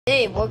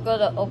Today we're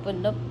gonna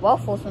open up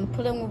waffles and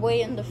put them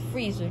away in the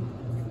freezer.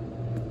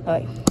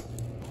 Alright.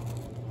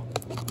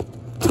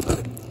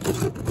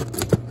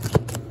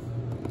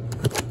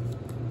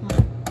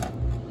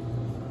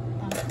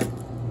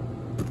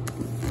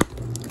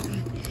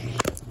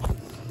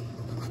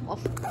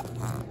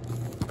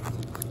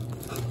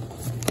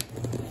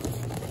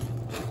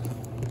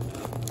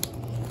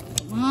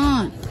 Come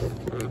on.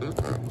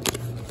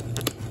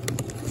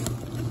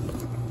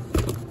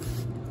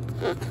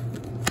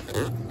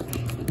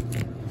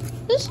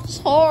 This is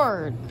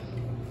hard.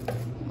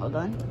 Hold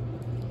on.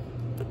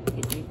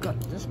 Okay, you got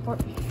this part.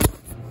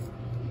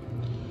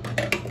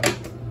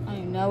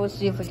 Alright, now let's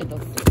see if I can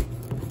open it.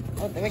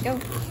 Oh, there we go.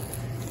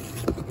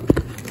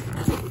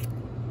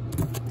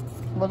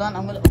 Hold on,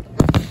 I'm gonna open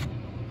this.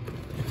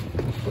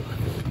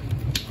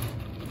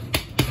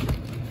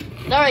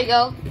 There we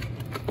go.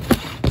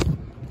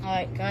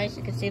 Alright, guys,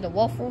 you can see the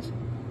waffles.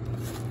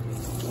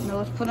 Now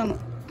let's put them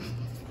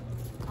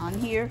on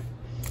here.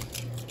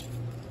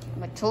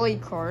 My toy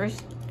cars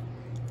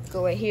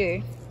go right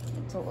here.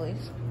 The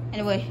toys.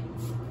 Anyway.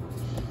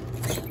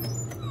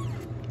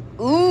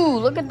 Ooh,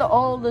 look at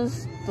all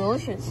this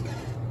delicious.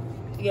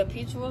 They got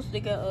pizza rolls.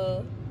 They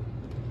got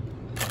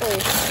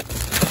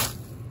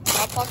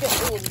hot pocket.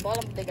 Ooh, the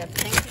bottom they got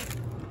pancakes.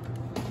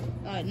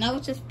 All right, now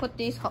let's just put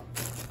these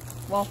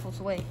waffles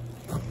away.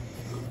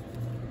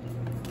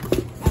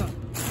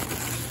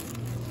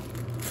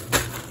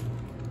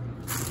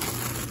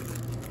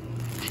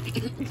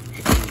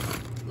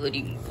 What do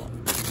you want?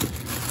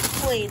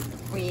 Please,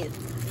 please.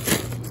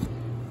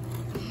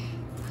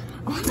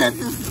 Oh, this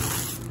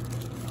is...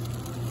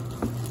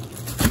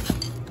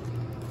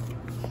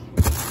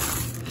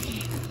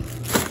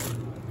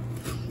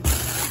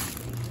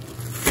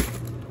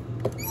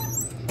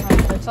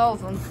 Alright, that's all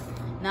of them.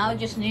 Now I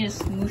just need to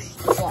smoosh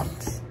the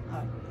box.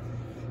 Alright.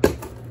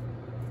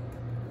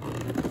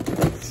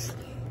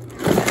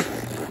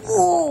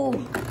 Oh!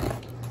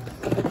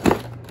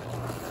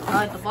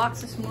 Alright, the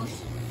box is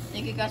smooshed.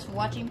 Thank you guys for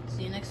watching.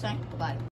 See you next time. Bye.